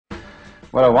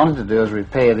what I wanted to do was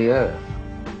repair the earth.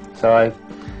 So I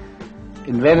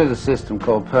invented a system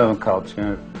called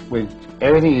permaculture, which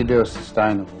everything you do is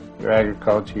sustainable. Your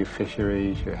agriculture, your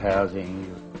fisheries, your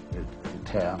housing, your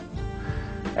towns.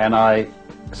 And I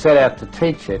set out to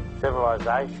teach it.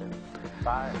 Civilization.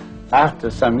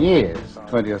 After some years,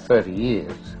 20 or 30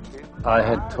 years, I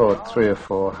had taught 300,000 or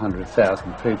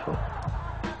 400,000 people.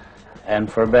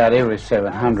 And for about every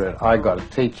 700, I got a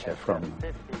teacher from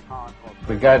them.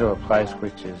 We go to a place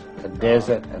which is a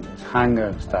desert and there's hunger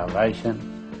and starvation,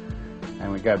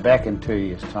 and we go back in 2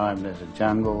 years' time, there's a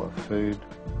jungle of food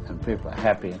and people are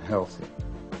happy and healthy.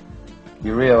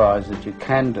 You realise that you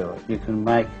can do it. You can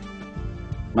make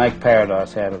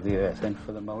paradise out of the earth, and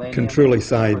for the millennium... Can truly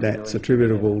say that's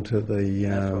attributable to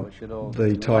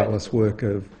the tireless work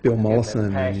of Bill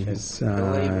Mollison and his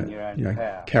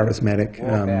charismatic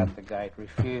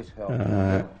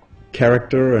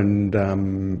character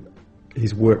and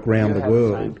his work round the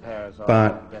world.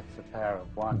 But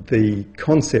the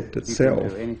concept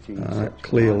itself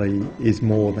clearly is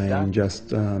more than just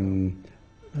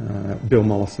Bill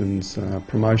Mollison's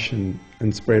promotion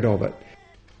and spread of it.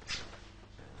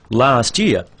 Last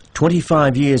year,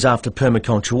 25 years after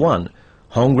Permaculture 1,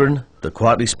 Holmgren, the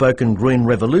quietly spoken green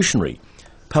revolutionary,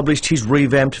 published his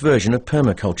revamped version of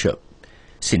permaculture.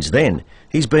 Since then,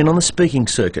 he's been on the speaking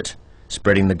circuit,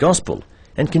 spreading the gospel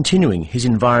and continuing his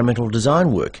environmental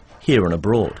design work here and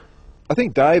abroad. I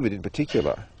think David in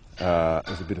particular is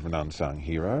a bit of an unsung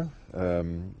hero.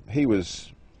 He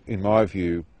was, in my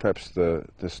view, perhaps the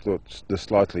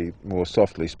slightly more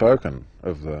softly spoken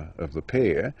of the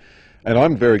pair. And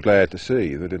I'm very glad to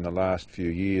see that in the last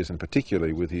few years, and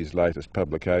particularly with his latest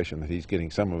publication, that he's getting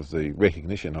some of the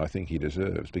recognition I think he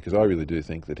deserves, because I really do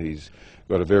think that he's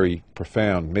got a very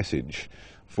profound message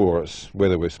for us,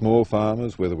 whether we're small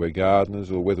farmers, whether we're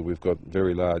gardeners, or whether we've got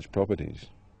very large properties.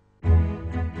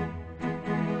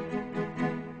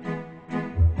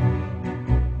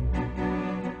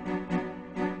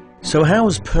 So how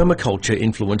has permaculture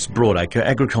influenced broadacre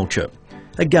agriculture?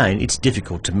 Again, it's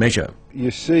difficult to measure.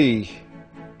 You see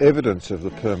evidence of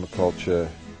the permaculture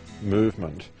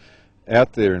movement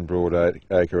out there in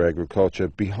broadacre agriculture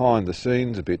behind the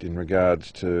scenes a bit in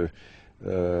regards to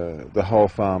the whole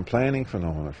farm planning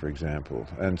phenomena, for example,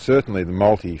 and certainly the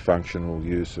multifunctional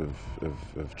use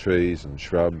of trees and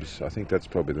shrubs. I think that's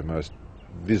probably the most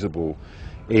visible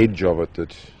edge of it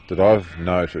that I've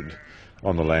noted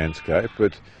on the landscape.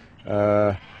 But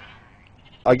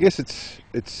I guess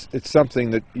it's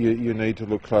something that you need to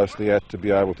look closely at to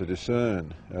be able to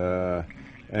discern,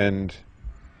 and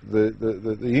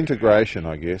the integration,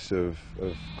 I guess, of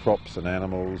crops and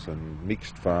animals and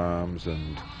mixed farms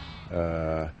and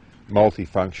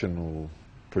multifunctional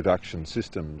production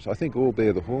systems, I think all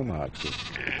bear the hallmarks of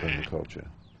permaculture.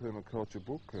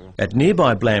 At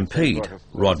nearby Blampede,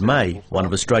 Rod May, one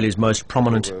of Australia's most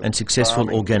prominent and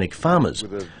successful organic farmers,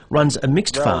 runs a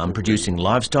mixed farm producing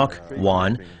livestock,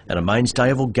 wine and a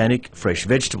mainstay of organic fresh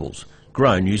vegetables,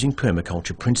 grown using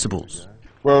permaculture principles.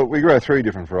 Well, we grow 3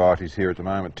 different varieties here at the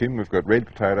moment, Tim. We've got red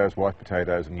potatoes, white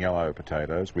potatoes and yellow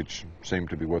potatoes, which seem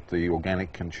to be what the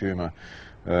organic consumer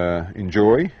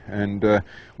enjoy. And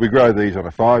we grow these on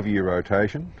a 5-year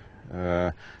rotation,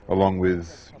 along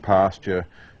with pasture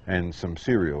and some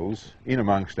cereals in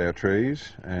amongst our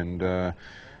trees, and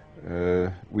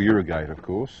we irrigate, of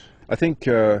course. I think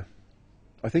that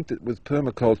with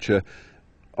permaculture,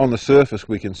 on the surface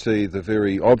we can see the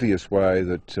very obvious way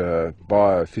that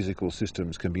biophysical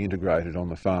systems can be integrated on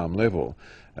the farm level,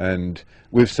 and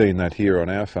we've seen that here on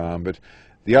our farm. But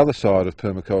the other side of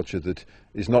permaculture that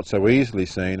is not so easily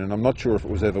seen, and I'm not sure if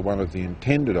it was ever one of the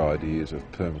intended ideas of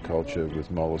permaculture with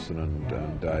Mollison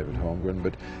and David Holmgren,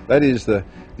 but that is the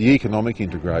economic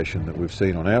integration that we've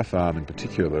seen on our farm in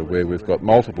particular, where we've got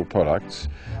multiple products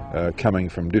coming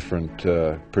from different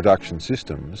production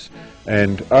systems,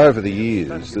 and over the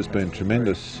years there's been a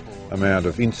tremendous amount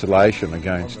of insulation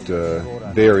against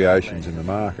variations in the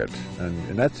market, and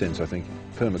in that sense I think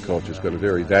permaculture's got a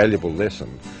very valuable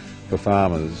lesson for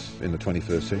farmers in the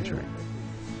 21st century.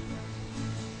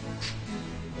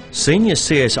 Senior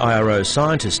CSIRO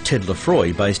scientist Ted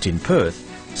Lefroy, based in Perth,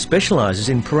 specialises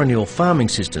in perennial farming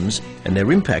systems and their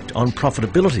impact on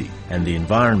profitability and the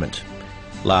environment.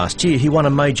 Last year he won a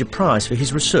major prize for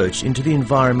his research into the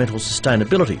environmental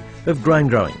sustainability of grain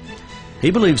growing.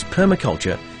 He believes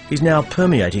permaculture is now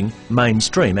permeating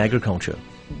mainstream agriculture.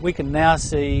 We can now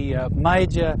see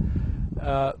major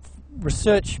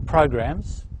research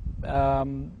programs,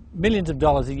 millions of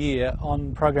dollars a year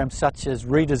on programs such as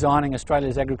redesigning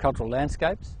Australia's agricultural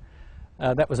landscapes.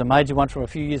 That was a major one from a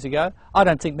few years ago. I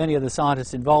don't think many of the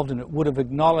scientists involved in it would have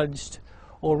acknowledged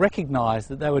or recognise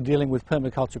that they were dealing with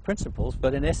permaculture principles,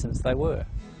 but in essence they were.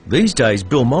 These days,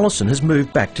 Bill Mollison has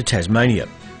moved back to Tasmania,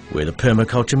 where the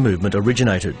permaculture movement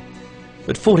originated.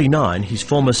 At 49, his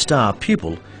former star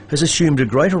pupil has assumed a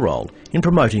greater role in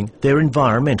promoting their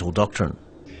environmental doctrine.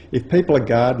 If people are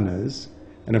gardeners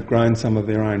and have grown some of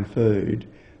their own food,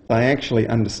 they actually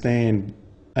understand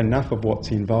enough of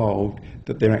what's involved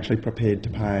that they're actually prepared to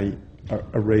pay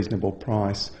a reasonable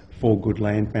price for good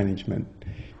land management.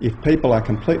 If people are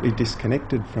completely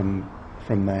disconnected from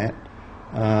that,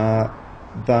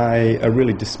 they are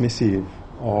really dismissive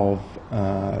of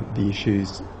the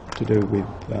issues to do with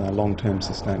long-term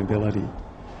sustainability.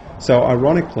 So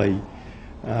ironically,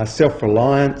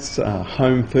 self-reliance,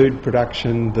 home food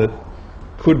production that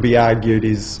could be argued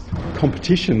is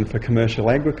competition for commercial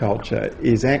agriculture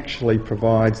actually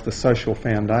provides the social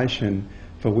foundation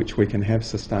for which we can have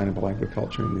sustainable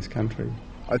agriculture in this country.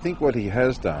 I think what he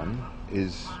has done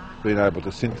is been able to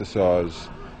synthesise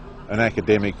an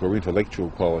academic or intellectual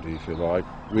quality, if you like,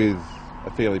 with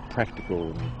a fairly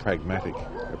practical and pragmatic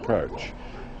approach.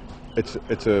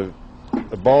 It's a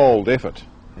bold effort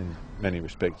in many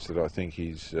respects that I think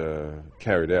he's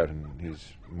carried out in his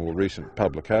more recent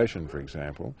publication, for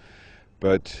example,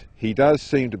 but he does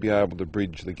seem to be able to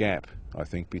bridge the gap, I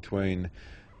think, between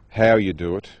how you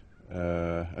do it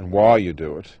and why you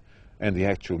do it and the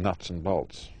actual nuts and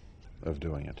bolts of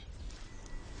doing it.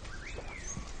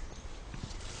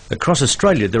 Across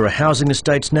Australia, there are housing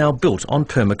estates now built on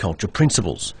permaculture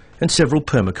principles and several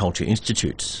permaculture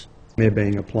institutes. They're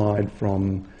being applied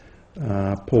from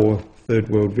poor third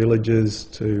world villages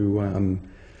to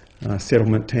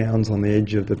settlement towns on the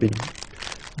edge of the big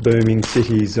booming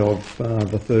cities of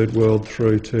the third world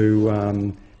through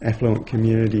to affluent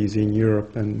communities in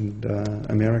Europe and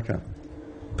America.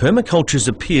 Permaculture's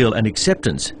appeal and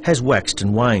acceptance has waxed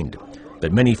and waned,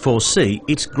 but many foresee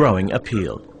its growing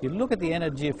appeal. You look at the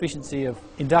energy efficiency of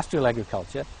industrial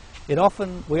agriculture, we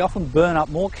often burn up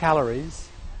more calories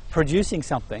producing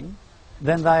something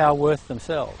than they are worth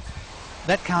themselves.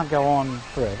 That can't go on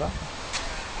forever.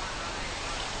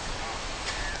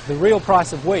 The real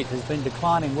price of wheat has been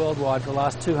declining worldwide for the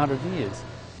last 200 years.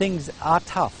 Things are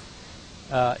tough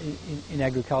in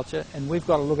agriculture, and we've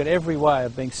got to look at every way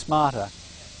of being smarter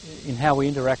in how we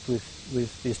interact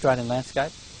with the Australian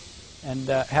landscape and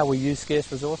how we use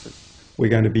scarce resources. We're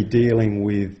going to be dealing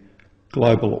with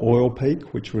global oil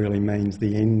peak, which really means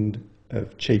the end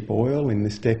of cheap oil in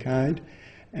this decade,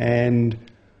 and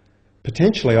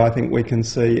potentially I think we can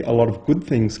see a lot of good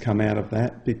things come out of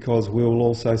that, because we'll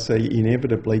also see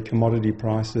inevitably commodity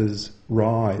prices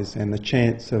rise and the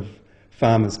chance of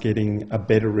farmers getting a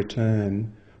better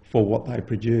return for what they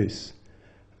produce.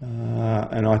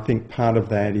 And I think part of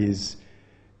that is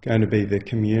going to be the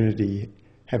community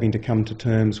having to come to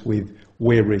terms with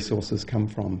where resources come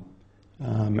from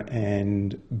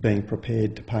and being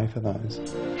prepared to pay for those.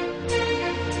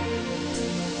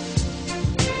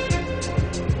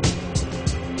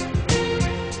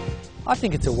 I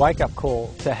think it's a wake-up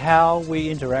call to how we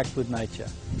interact with nature.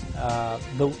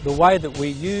 The way that we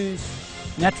use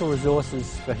natural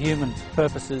resources for human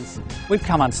purposes, we've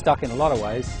come unstuck in a lot of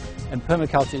ways, and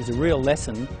permaculture is a real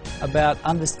lesson about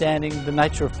understanding the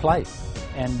nature of place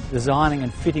and designing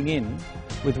and fitting in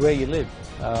with where you live.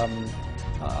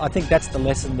 I think that's the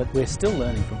lesson that we're still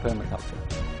learning from permaculture.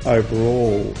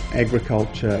 Overall,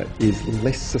 agriculture is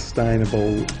less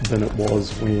sustainable than it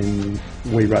was when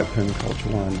we wrote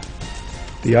Permaculture 1.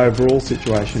 The overall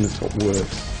situation has got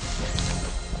worse.